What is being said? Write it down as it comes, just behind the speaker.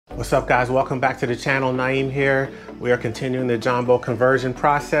What's up, guys? Welcome back to the channel. Naeem here. We are continuing the John boat conversion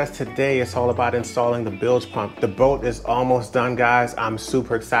process. Today it's all about installing the bilge pump. The boat is almost done, guys. I'm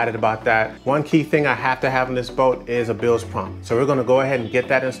super excited about that. One key thing I have to have in this boat is a bilge pump. So we're gonna go ahead and get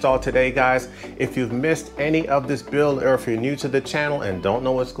that installed today, guys. If you've missed any of this build, or if you're new to the channel and don't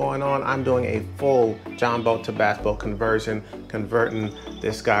know what's going on, I'm doing a full John boat to bass boat conversion, converting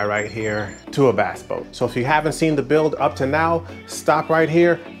this guy right here to a bass boat. So if you haven't seen the build up to now, stop right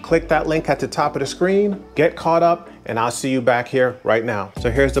here, click that link at the top of the screen, get caught up, and I'll see you back here right now.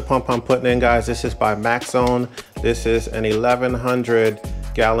 So here's the pump I'm putting in, guys. This is by MaxZone. This is an 1100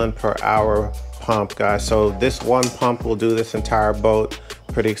 gallon per hour pump, guys. So this one pump will do this entire boat.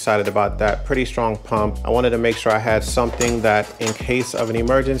 Pretty excited about that. Pretty strong pump. I wanted to make sure I had something that in case of an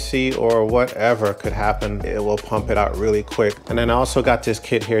emergency or whatever could happen, it will pump it out really quick. And then I also got this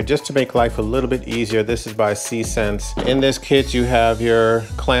kit here just to make life a little bit easier. This is by C-Sense. In this kit, you have your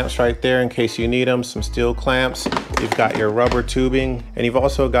clamps right there in case you need them, some steel clamps. You've got your rubber tubing, and you've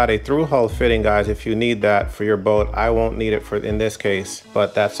also got a through hull fitting, guys, if you need that for your boat. I won't need it for in this case,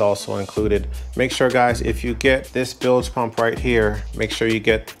 but that's also included. Make sure, guys, if you get this bilge pump right here, make sure you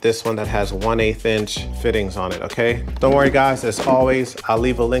get this one that has 1/8 inch fittings on it, okay? Don't worry, guys, as always, I'll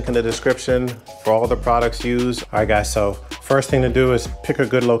leave a link in the description for all the products used. All right, guys, so first thing to do is pick a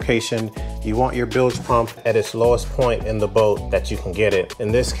good location. You want your bilge pump at its lowest point in the boat that you can get it.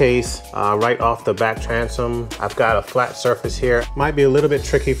 In this case, right off the back transom, I've got a flat surface here. Might be a little bit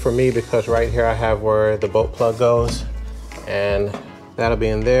tricky for me because right here I have where the boat plug goes, and that'll be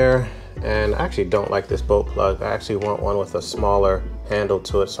in there. And I actually don't like this boat plug. I actually want one with a smaller handle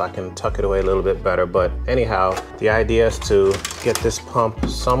to it so I can tuck it away a little bit better. But anyhow, the idea is to get this pump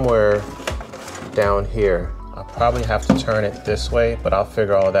somewhere down here. I'll probably have to turn it this way, but I'll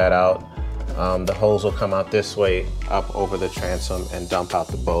figure all that out. The hose will come out this way, up over the transom, and dump out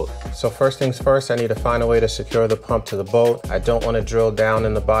the boat. So first things first, I need to find a way to secure the pump to the boat. I don't want to drill down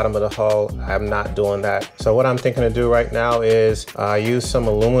in the bottom of the hull. I'm not doing that. So what I'm thinking to do right now is use some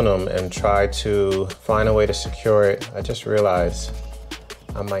aluminum and try to find a way to secure it. I just realized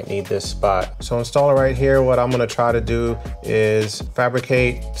I might need this spot. So installer right here, what I'm gonna try to do is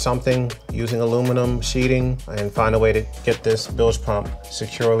fabricate something using aluminum sheeting and find a way to get this bilge pump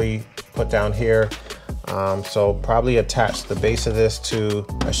securely put down here. So probably attach the base of this to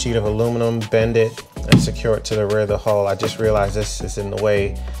a sheet of aluminum, bend it, and secure it to the rear of the hull. I just realized this is in the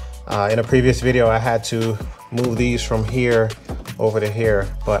way. In a previous video, I had to move these from here over to here,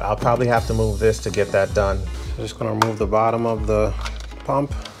 but I'll probably have to move this to get that done. I'm just gonna remove the bottom of the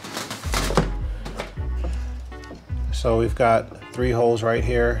pump. So we've got 3 holes right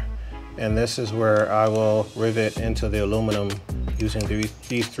here, and this is where I will rivet into the aluminum using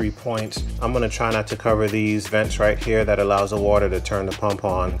these 3 points. I'm gonna try not to cover these vents right here that allows the water to turn the pump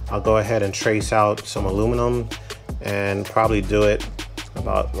on. I'll go ahead and trace out some aluminum and probably do it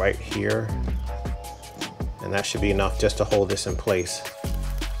about right here. And that should be enough just to hold this in place.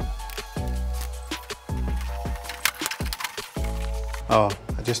 Oh,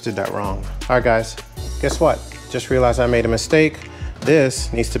 I just did that wrong. All right, guys, guess what? Just realized I made a mistake.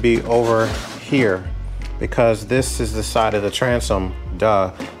 This needs to be over here because this is the side of the transom,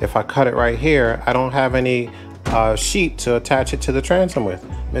 duh. If I cut it right here, I don't have any sheet to attach it to the transom with.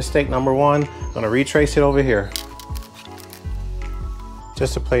 Mistake number 1, I'm gonna retrace it over here.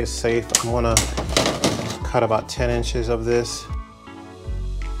 Just to play it safe, I'm gonna cut about 10 inches of this.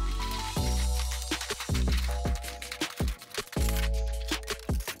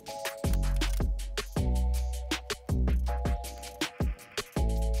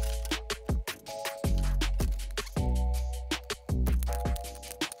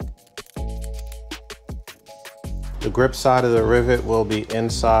 The grip side of the rivet will be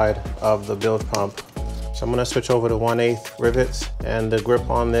inside of the bilge pump. So I'm gonna switch over to 1/8 rivets, and the grip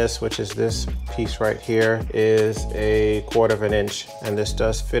on this, which is this piece right here, is a 1/4 inch. And this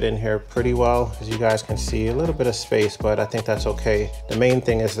does fit in here pretty well. As you guys can see, a little bit of space, but I think that's okay. The main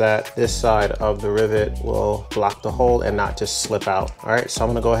thing is that this side of the rivet will block the hole and not just slip out. All right, so I'm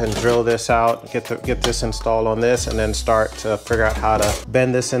gonna go ahead and drill this out, get this installed on this, and then start to figure out how to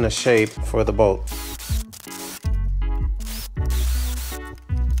bend this into shape for the boat.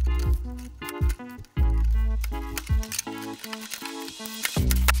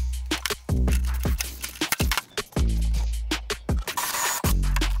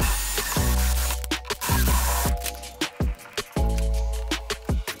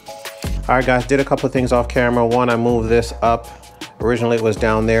 All right, guys, did a couple of things off camera. One, I moved this up. Originally it was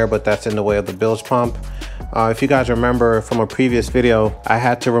down there, but that's in the way of the bilge pump. If you guys remember from a previous video, I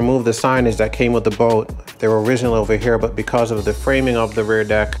had to remove the signage that came with the boat They were originally over here, but because of the framing of the rear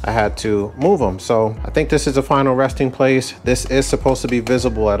deck, I had to move them. So I think this is the final resting place. This is supposed to be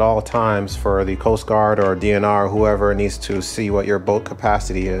visible at all times for the Coast Guard or DNR, whoever needs to see what your boat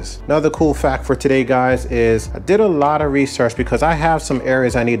capacity is. Another cool fact for today, guys, is I did a lot of research because I have some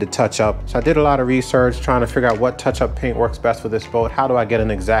areas I need to touch up. So I did a lot of research trying to figure out what touch-up paint works best for this boat. How do I get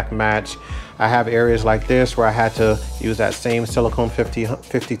an exact match? I have areas like this where I had to use that same silicone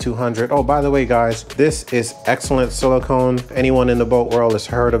 5200. Oh, by the way, guys, this is excellent silicone. Anyone in the boat world has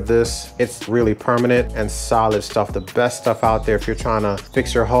heard of this. It's really permanent and solid stuff. The best stuff out there if you're trying to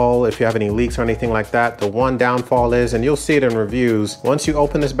fix your hull, if you have any leaks or anything like that. The one downfall is, and you'll see it in reviews, once you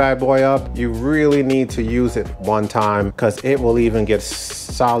open this bad boy up, you really need to use it one time because it will even get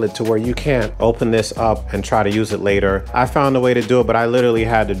solid to where you can't open this up and try to use it later. I found a way to do it, but I literally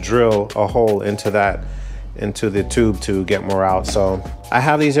had to drill a hole into the tube to get more out. So I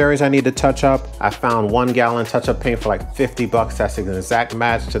have these areas I need to touch up. I found 1 gallon touch-up paint for like 50 bucks. That's an exact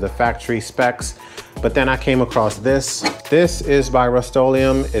match to the factory specs. But then I came across this. This is by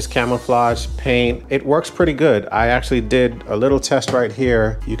Rust-Oleum. It's camouflage paint. It works pretty good. I actually did a little test right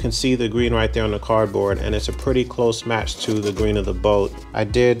here. You can see the green right there on the cardboard, and it's a pretty close match to the green of the boat. I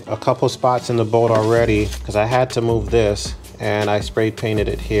did a couple spots in the boat already because I had to move this, and I spray painted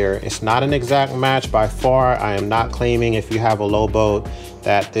it here. It's not an exact match by far. I am not claiming if you have a Lowe boat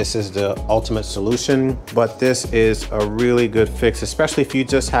that this is the ultimate solution, but this is a really good fix, especially if you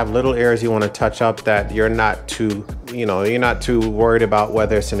just have little areas you want to touch up that you're not too, you're not too worried about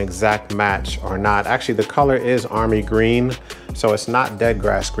whether it's an exact match or not. Actually, the color is army green, so it's not dead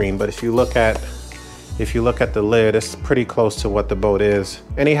grass green, but if you look at the lid, it's pretty close to what the boat is.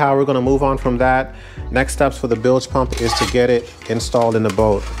 Anyhow, we're gonna move on from that. Next steps for the bilge pump is to get it installed in the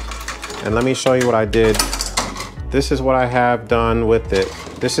boat. And let me show you what I did. This is what I have done with it.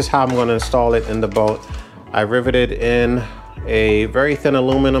 This is how I'm gonna install it in the boat. I riveted in a very thin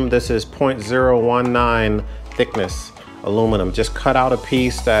aluminum. This is 0.019 thickness aluminum. Just cut out a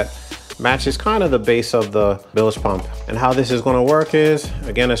piece that matches kind of the base of the bilge pump. And how this is gonna work is,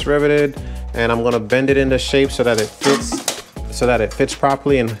 again, it's riveted, and I'm gonna bend it into shape so that it fits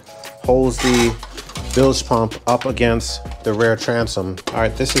properly and holds the bilge pump up against the rear transom. All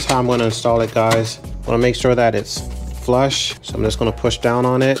right, this is how I'm gonna install it, guys. I wanna make sure that it's flush, so I'm just gonna push down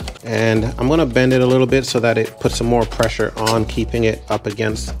on it, and I'm gonna bend it a little bit so that it puts some more pressure on keeping it up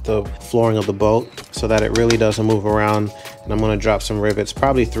against the flooring of the boat so that it really doesn't move around. And I'm gonna drop some rivets,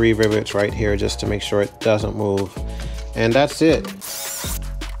 probably 3 rivets right here, just to make sure it doesn't move. And that's it.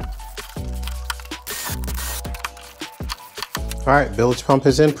 All right, bilge pump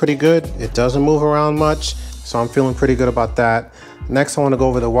is in pretty good. It doesn't move around much, so I'm feeling pretty good about that. Next, I want to go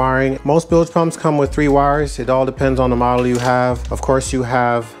over the wiring. Most bilge pumps come with 3 wires. It all depends on the model you have. Of course, you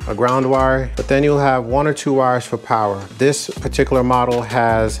have a ground wire, but then you'll have 1 or 2 wires for power. This particular model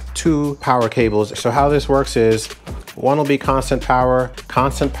has 2 power cables. So how this works is, one will be constant power.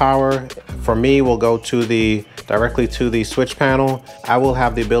 Constant power for me will go to directly to the switch panel. I will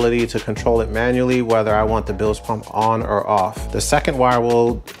have the ability to control it manually, whether I want the bilge pump on or off. The second wire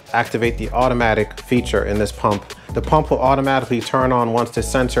will activate the automatic feature in this pump. The pump will automatically turn on once the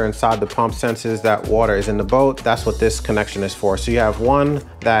sensor inside the pump senses that water is in the boat. That's what this connection is for. So you have one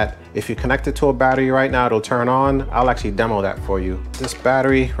that if you connect it to a battery right now, it'll turn on. I'll actually demo that for you. This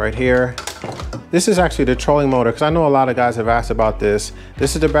battery right here, this is actually the trolling motor, because I know a lot of guys have asked about this.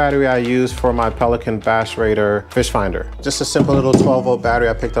 This is the battery I use for my Pelican Bass Raider fish finder. Just a simple little 12-volt battery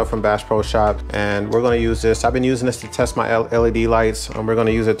I picked up from Bass Pro Shop, and we're gonna use this. I've been using this to test my LED lights, and we're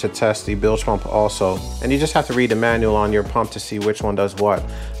gonna use it to test the bilge pump also. And you just have to read the manual on your pump to see which one does what.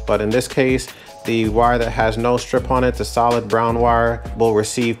 But in this case, the wire that has no strip on it, the solid brown wire, will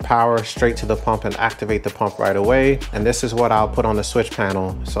receive power straight to the pump and activate the pump right away. And this is what I'll put on the switch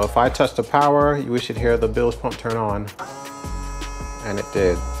panel. So if I touch the power, we should hear the bilge pump turn on. And it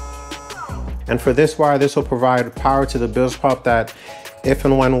did. And for this wire, this will provide power to the bilge pump that if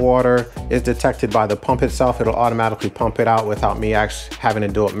and when water is detected by the pump itself, it'll automatically pump it out without me actually having to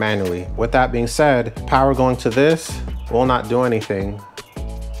do it manually. With that being said, power going to this will not do anything.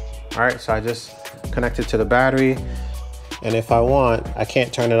 All right, so I just connected to the battery, and if I want, I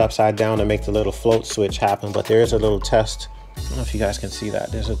can't turn it upside down to make the little float switch happen, but there is a little test. I don't know if you guys can see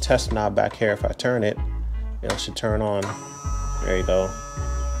that. There's a test knob back here. If I turn it, it should turn on. There you go.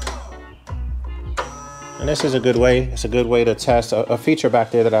 And this is a good way. It's a good way to test a feature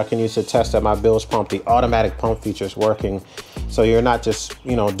back there that I can use to test that my bilge pump, the automatic pump feature, is working. So you're not just,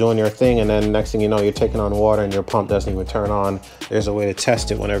 doing your thing, and then next thing you know, you're taking on water and your pump doesn't even turn on. There's a way to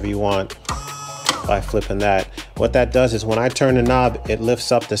test it whenever you want. by flipping that. What that does is when I turn the knob, it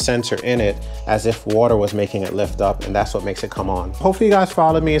lifts up the sensor in it as if water was making it lift up, and that's what makes it come on. Hopefully you guys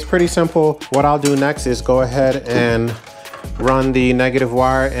followed me. It's pretty simple. What I'll do next is go ahead and run the negative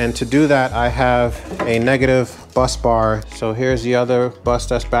wire, and to do that I have a negative bus bar. So here's the other bus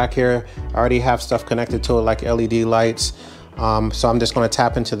that's back here. I already have stuff connected to it like LED lights. So I'm just going to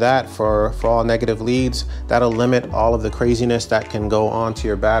tap into that for all negative leads. That'll limit all of the craziness that can go onto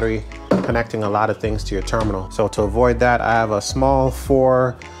your battery, connecting a lot of things to your terminal. So to avoid that, I have a small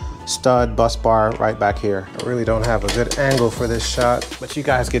 4 stud bus bar right back here. I really don't have a good angle for this shot, but you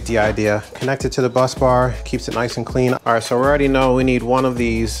guys get the idea. Connected to the bus bar, keeps it nice and clean. All right, so we already know we need one of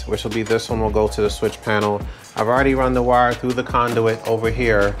these, which will be this one. Will go to the switch panel. I've already run the wire through the conduit over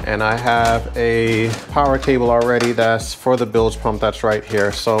here, and I have a power cable already that's for the bilge pump that's right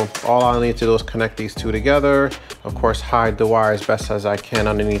here. So all I need to do is connect these two together. Of course, hide the wire as best as I can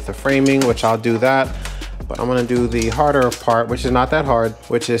underneath the framing, which I'll do that. But I'm gonna do the harder part, which is not that hard,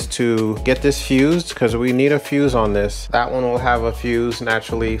 which is to get this fused, because we need a fuse on this. That one will have a fuse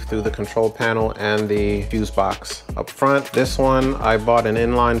naturally through the control panel and the fuse box up front. This one, I bought an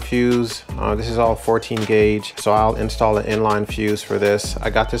inline fuse. This is all 14 gauge, so I'll install an inline fuse for this. I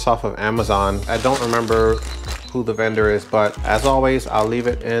got this off of Amazon. I don't remember who the vendor is, but as always, I'll leave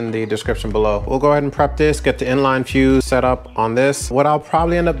it in the description below. We'll go ahead and prep this, get the inline fuse set up on this. What I'll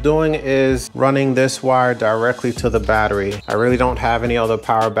probably end up doing is running this wire directly to the battery. I really don't have any other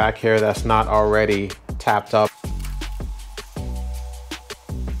power back here that's not already tapped up.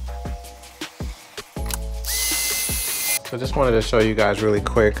 So just wanted to show you guys really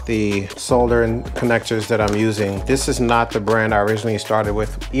quick the solder and connectors that I'm using. This is not the brand I originally started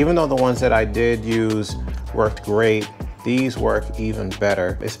with. Even though the ones that I did use worked great, these work even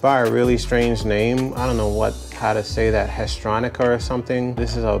better. It's by a really strange name. I don't know how to say that, Hestronica or something.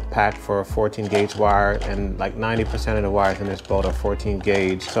 This is a pack for a 14 gauge wire, and like 90% of the wires in this boat are 14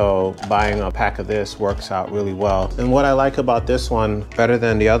 gauge. So buying a pack of this works out really well. And what I like about this one, better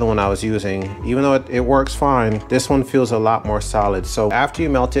than the other one I was using, even though it works fine, this one feels a lot more solid. So after you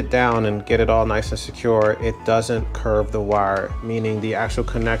melt it down and get it all nice and secure, it doesn't curve the wire, meaning the actual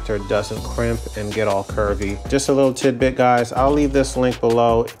connector doesn't crimp and get all curvy. Just a little tidbit, guys. I'll leave this link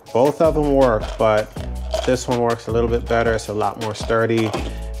below. Both of them work, but this one works a little bit better. It's a lot more sturdy,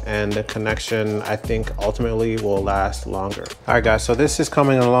 and the connection, I think, ultimately will last longer. All right, guys, so this is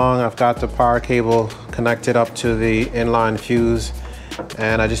coming along. I've got the power cable connected up to the inline fuse,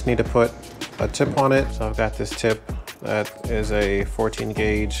 and I just need to put a tip on it. So I've got this tip that is a 14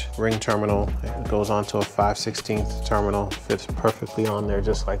 gauge ring terminal. It goes onto a 5/16 terminal, fits perfectly on there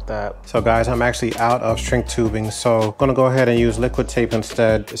just like that. So guys, I'm actually out of shrink tubing, so I'm gonna go ahead and use liquid tape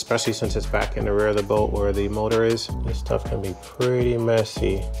instead, especially since it's back in the rear of the boat where the motor is. This stuff can be pretty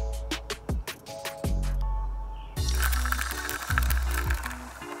messy.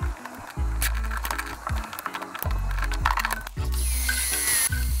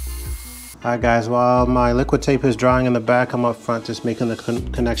 All right, guys, while my liquid tape is drying in the back, I'm up front just making the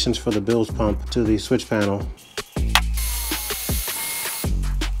connections for the bilge pump to the switch panel.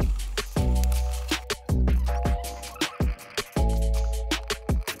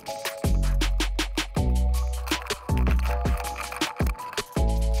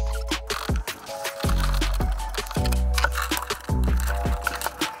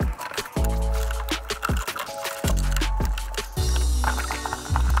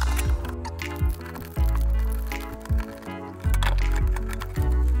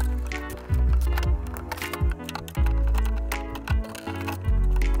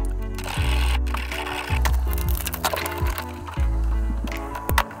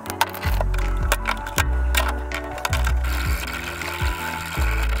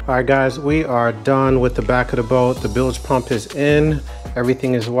 All right, guys, we are done with the back of the boat. The bilge pump is in,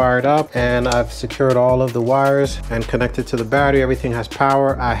 everything is wired up, and I've secured all of the wires and connected to the battery. Everything has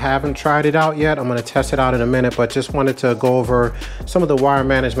power. I haven't tried it out yet. I'm gonna test it out in a minute, but just wanted to go over some of the wire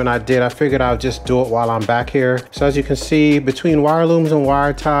management I did. I figured I'll just do it while I'm back here. So as you can see, between wire looms and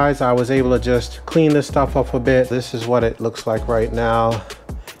wire ties, I was able to just clean this stuff up a bit. This is what it looks like right now.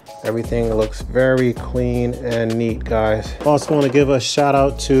 Everything looks very clean and neat, guys. Also want to give a shout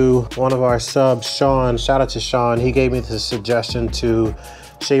out to one of our subs, Sean. Shout out to Sean. He gave me the suggestion to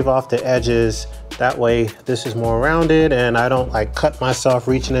shave off the edges. That way this is more rounded and I don't like cut myself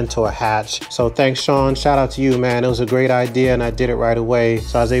reaching into a hatch. So thanks, Sean. Shout out to you, man. It was a great idea and I did it right away.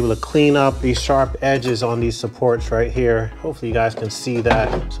 So I was able to clean up these sharp edges on these supports right here. Hopefully you guys can see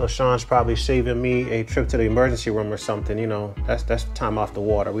that. So Sean's probably shaving me a trip to the emergency room or something. You know, that's time off the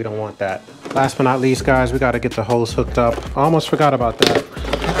water. We don't want that. Last but not least, guys, we got to get the hose hooked up. I almost forgot about that.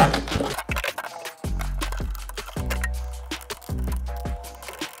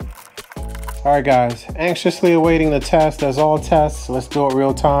 All right, guys, anxiously awaiting the test. As all tests, let's do it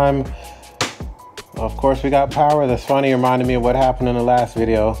real time. Of course, we got power. That's funny, reminded me of what happened in the last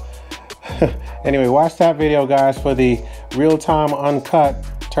video. Anyway, watch that video, guys, for the real-time uncut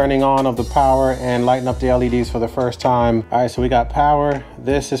turning on of the power and lighting up the LEDs for the first time. All right, so we got power.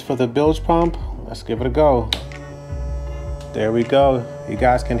 This is for the bilge pump. Let's give it a go. There we go. You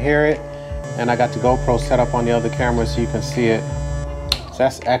guys can hear it. And I got the GoPro set up on the other camera so you can see it. So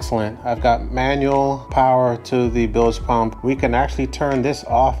that's excellent. I've got manual power to the bilge pump. We can actually turn this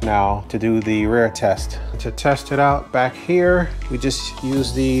off now to do the rear test. To test it out back here, we just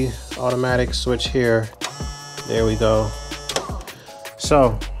use the automatic switch here. There we go.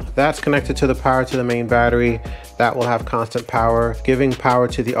 So that's connected to the power to the main battery. That will have constant power, giving power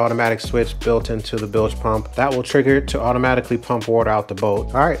to the automatic switch built into the bilge pump. That will trigger it to automatically pump water out the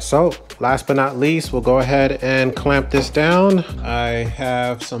boat. All right, so last but not least, we'll go ahead and clamp this down. I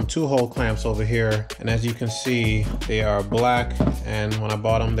have some 2-hole clamps over here, and as you can see, they are black, and when I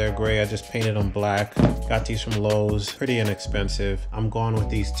bought them, they're gray. I just painted them black. Got these from Lowe's, pretty inexpensive. I'm going with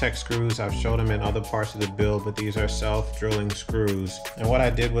these tech screws. I've showed them in other parts of the build, but these are self-drilling screws. And what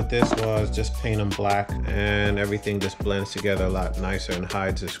I did with this was just paint them black, and everything just blends together a lot nicer and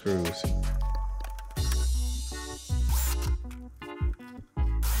hides the screws.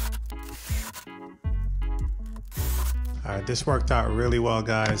 All right, this worked out really well,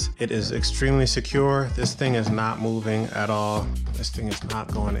 guys. It is extremely secure. This thing is not moving at all. This thing is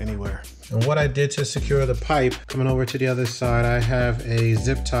not going anywhere. And what I did to secure the pipe, coming over to the other side, I have a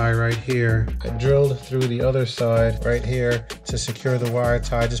zip tie right here. I drilled through the other side right here to secure the wire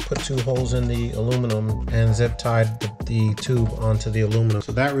tie. Just put 2 holes in the aluminum and zip tied the tube onto the aluminum.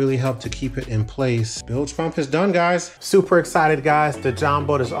 So that really helped to keep it in place. Bilge pump is done, guys. Super excited, guys. The John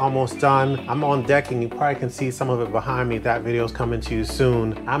boat is almost done. I'm on deck and you probably can see some of it behind me. That video is coming to you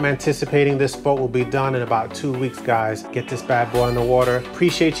soon. I'm anticipating this boat will be done in about 2 weeks, guys. Get this bad boy in the water.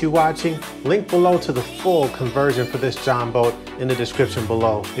 Appreciate you watching. Link below to the full conversion for this John boat in the description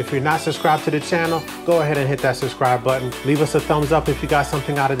below. If you're not subscribed to the channel, go ahead and hit that subscribe button. Leave us a thumbs up if you got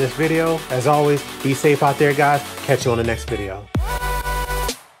something out of this video. As always, be safe out there, guys. Catch you on the next video.